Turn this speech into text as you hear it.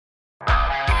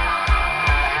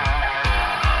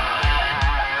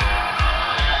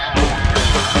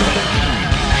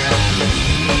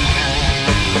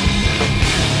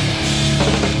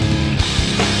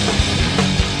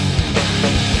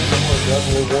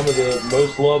some of the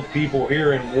most loved people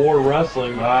here in war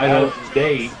wrestling out of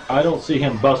date. I don't see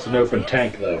him busting open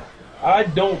Tank, though. I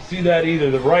don't see that either.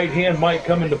 The right hand might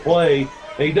come into play.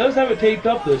 He does have it taped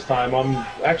up this time. I'm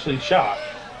actually shocked.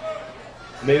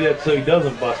 Maybe that's so he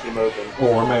doesn't bust him open.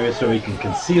 Or maybe it's so he can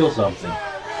conceal something.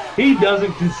 He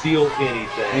doesn't conceal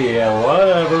anything. Yeah,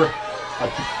 whatever.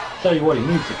 I'll tell you what he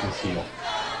needs to conceal.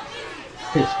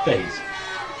 His face.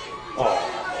 Oh,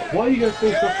 why do you gotta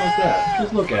say stuff like that?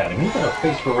 Just look at him. He's got a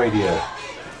face for radio.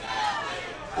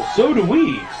 Well, so do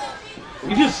we.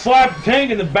 You just slap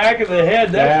Tank in the back of the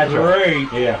head. That's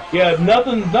great. Right. Yeah. Yeah,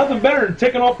 nothing better than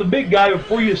ticking off the big guy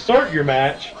before you start your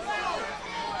match.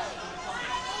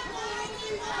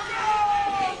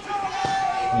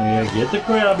 Yeah, get the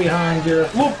crowd behind you.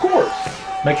 Well, of course.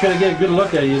 Make sure they get a good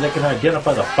look at you. They can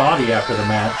identify the body after the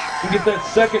match. You get that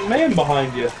second man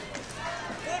behind you.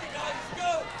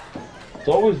 It's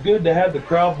always good to have the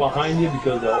crowd behind you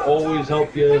because they'll always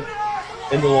help you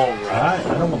in the long run.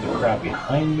 I don't want the crowd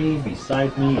behind me,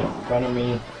 beside me, in front of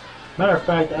me. Matter of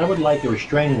fact, I would like a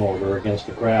restraining order against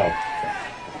the crowd.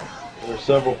 There's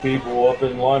several people up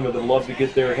in line that would love to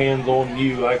get their hands on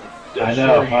you. I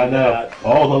know.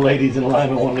 All the ladies in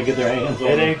line want to get their hands on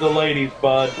It ain't the ladies,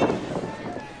 bud.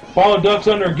 Apollo ducks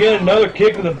under again, another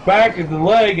kick to the back of the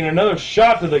leg, and another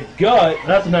shot to the gut.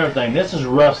 That's another thing. This is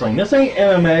wrestling. This ain't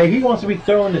MMA. He wants to be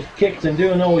throwing his kicks and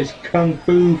doing all his kung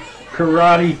fu,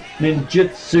 karate,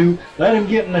 ninjutsu. Let him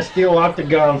get in a steel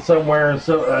octagon somewhere in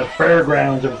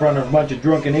fairgrounds in front of a bunch of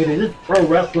drunken idiots. This is pro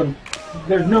wrestling.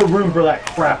 There's no room for that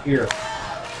crap here.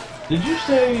 Did you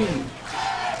say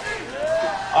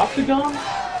octagon?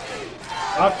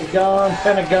 Octagon,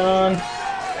 pentagon,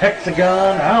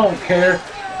 hexagon, I don't care.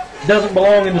 Doesn't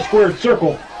belong in the squared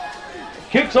circle.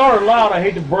 Kicks are allowed. I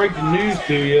hate to break the news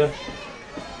to you.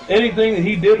 Anything that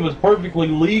he did was perfectly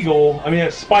legal. I mean,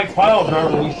 that spike pile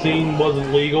driver we seen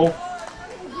wasn't legal.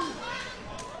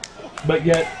 But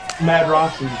yet, Mad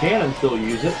Ross and Cannon still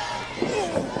use it.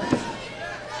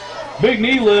 Big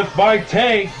knee lift by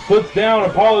Tank puts down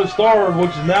Apollo Starr,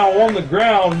 which is now on the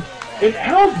ground. And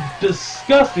how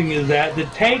disgusting is that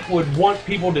Tank would want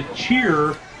people to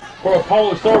cheer for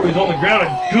Apollo Starr when he's on the ground?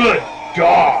 And good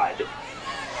God!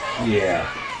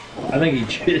 Yeah. I think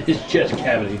his chest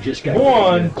cavity just got...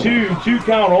 1, 2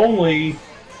 count only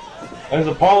as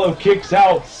Apollo kicks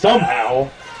out somehow.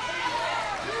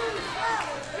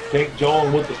 Tank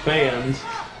jawing with the fans.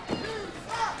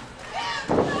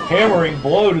 Hammering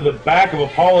blow to the back of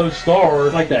Apollo Starr.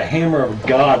 It's like the hammer of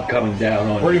God coming down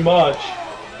on him. Pretty much.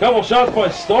 Couple shots by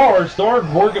Starr. Starr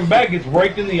working back, gets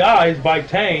raked in the eyes by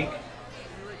Tank.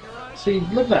 See,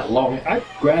 look at that long. I'd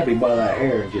grab him by that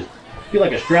hair and just be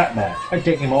like a strap match. I'd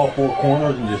take him all four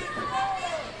corners and just...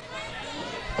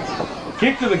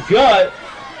 Kick to the gut.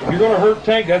 If you're going to hurt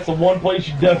Tank, that's the one place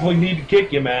you definitely need to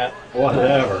kick him at.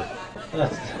 Whatever.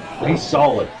 He's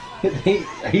solid.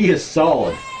 He is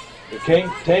solid.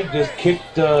 Tank just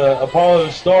kicked Apollo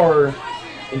Starr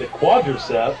in the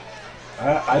quadricep.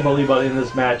 I believe by the end of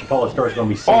this match, Apollo Starr is going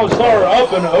to be... Apollo Starr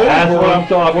up and over. That's what I'm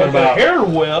talking about. With a hair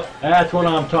whip. That's what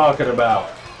I'm talking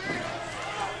about.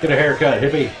 Get a haircut,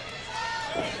 hippie.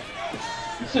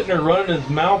 He's sitting there running his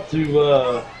mouth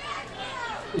to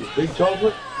Big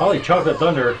Chocolate. Probably Chocolate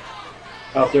Thunder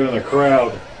out there in the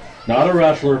crowd. Not a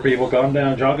wrestler, people. Calm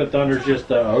down. Chocolate Thunder's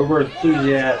just an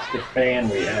over-enthusiastic fan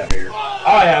we have here.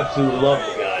 I absolutely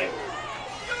love the guy.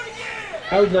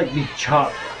 How would you like to be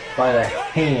chopped by the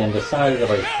hand the size of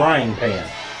a frying pan?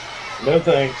 No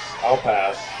thanks. I'll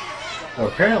pass. Well,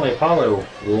 apparently Apollo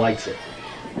likes it.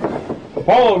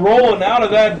 Apollo rolling out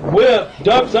of that whip,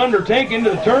 ducks under Tank into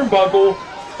the turnbuckle,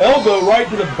 elbow right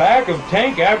to the back of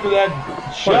Tank after that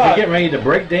shot. What, getting ready to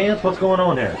break dance? What's going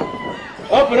on here?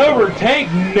 Up and over,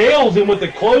 Tank nails him with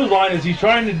the clothesline as he's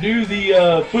trying to do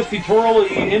the twisty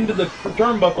twirly into the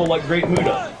turnbuckle like Great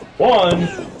Muta. 1,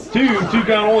 2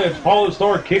 count only as Apollo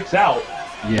Starr kicks out.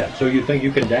 Yeah, so you think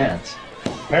you can dance?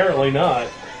 Apparently not.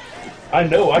 I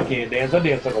know I can't dance. I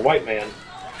dance like a white man.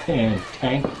 And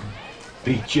Tank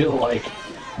beat you like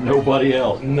nobody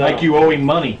else. No. Like you owe him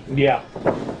money. Yeah.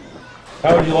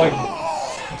 How would you like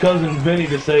Cousin Vinny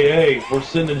to say, hey, we're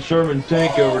sending Sherman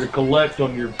Tank over to collect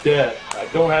on your debt. I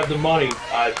don't have the money.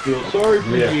 I feel sorry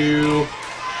for you.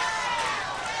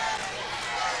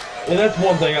 And that's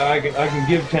one thing I can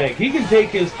give Tank. He can take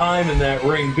his time in that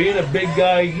ring. Being a big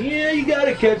guy, yeah, you got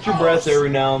to catch your breath every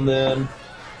now and then.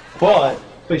 But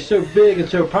he's so big and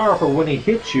so powerful, when he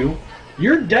hits you,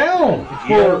 you're down.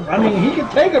 Yeah. I mean, he can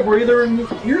take a breather, and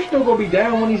you're still going to be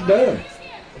down when he's done.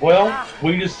 Well,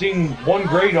 we just seen one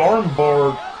great arm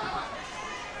bar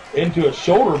into a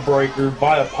shoulder breaker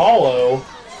by Apollo.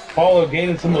 Apollo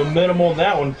gaining some momentum on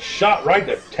that one. Shot right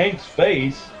to Tank's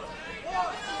face.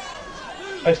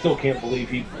 I still can't believe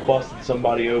he busted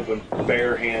somebody open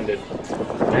barehanded.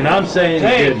 And I'm saying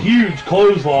Tank, huge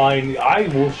clothesline. I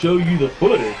will show you the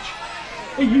footage.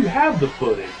 Hey, you have the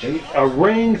footage. A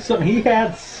ring, something. He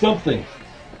had something.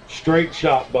 Straight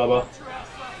shot, Bubba.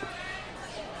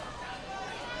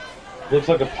 Looks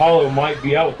like Apollo might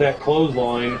be out with that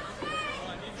clothesline.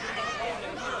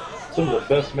 Some of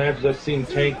the best matches I've seen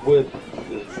Tank with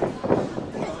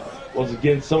was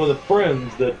against some of the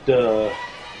friends that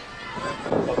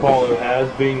Apollo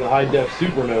has, being the high-def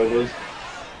Supernovas.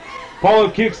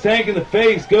 Apollo kicks Tank in the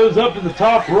face, goes up to the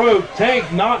top rope.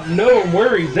 Tank not knowing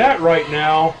where he's at right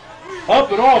now. Up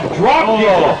and off, drop kick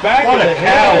to the back of the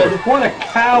head. What a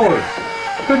coward.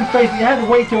 Couldn't face it. You had to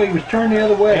wait till he was turned the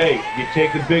other way. Hey, you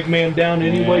take the big man down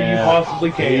any way you possibly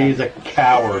can. He's a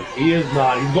coward. He is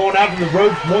not. He's going after the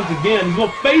ropes once again. He's going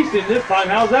to face him this time.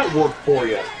 How's that work for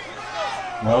you?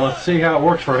 Well, let's see how it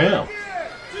works for him.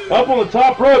 Up on the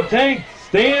top rope, Tank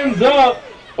stands up.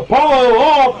 Apollo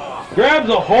off, grabs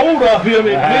a hold of him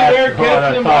in midair,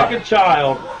 catches him like a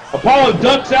child. Apollo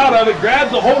ducks out of it,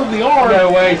 grabs a hold of the arm.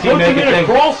 No way is he making Tank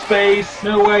crawl space.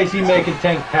 No way is he making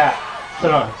Tank tap.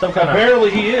 Some kind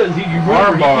Apparently he is. He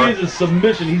is a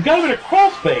submission. He's got him in a crawl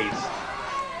space.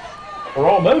 Or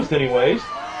almost, anyways.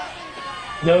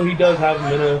 No, he does have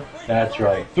him in a... That's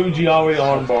right. Fujiwara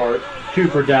armbar.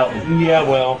 Cooper Dalton. Yeah,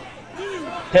 well.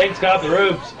 Tank's got the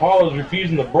ropes. Apollo's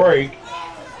refusing to break.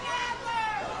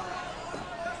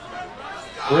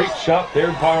 Great shot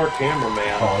there by our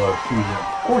cameraman. Apollo refusing.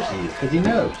 Of course he is, because he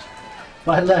knows. If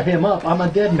I let him up, I'm a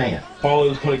dead man.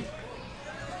 Apollo's going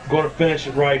to finish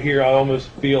it right here. I almost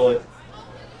feel it.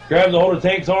 Grabs a hold of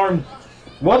Tank's arm.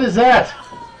 What is that?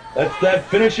 That's that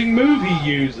finishing move he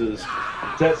uses.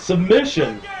 It's that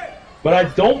submission. But I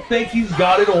don't think he's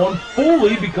got it on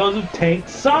fully because of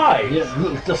Tank's size.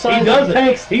 Yeah, the size of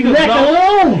Tank's neck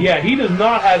alone. Yeah, he does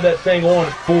not have that thing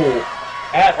on full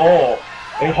at all.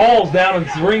 And hauls down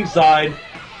at the ringside,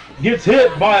 gets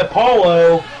hit by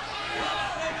Apollo.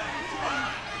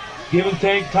 Giving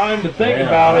Tank time to think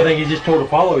about it. I think he just told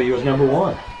Apollo he was number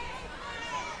one.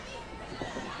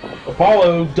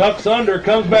 Apollo ducks under,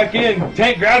 comes back in.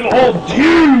 Tank grabs a hold.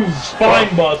 Huge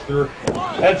spine buster.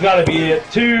 That's got to be it.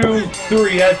 2,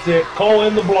 3, that's it. Call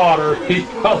in the blotter. He's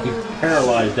probably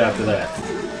paralyzed after that.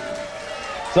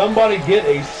 Somebody get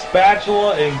a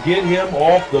spatula and get him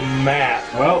off the mat.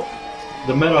 Well,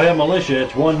 the Metalhead Militia,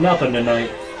 it's 1-0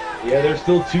 tonight. Yeah, there's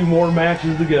still 2 more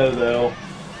matches to go, though.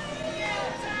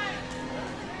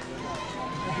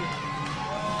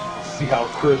 See how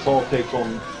Chris Hall takes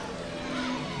on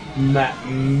Matt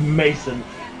Mason.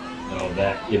 Oh,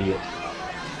 that idiot.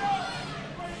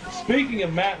 Speaking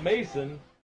of Matt Mason...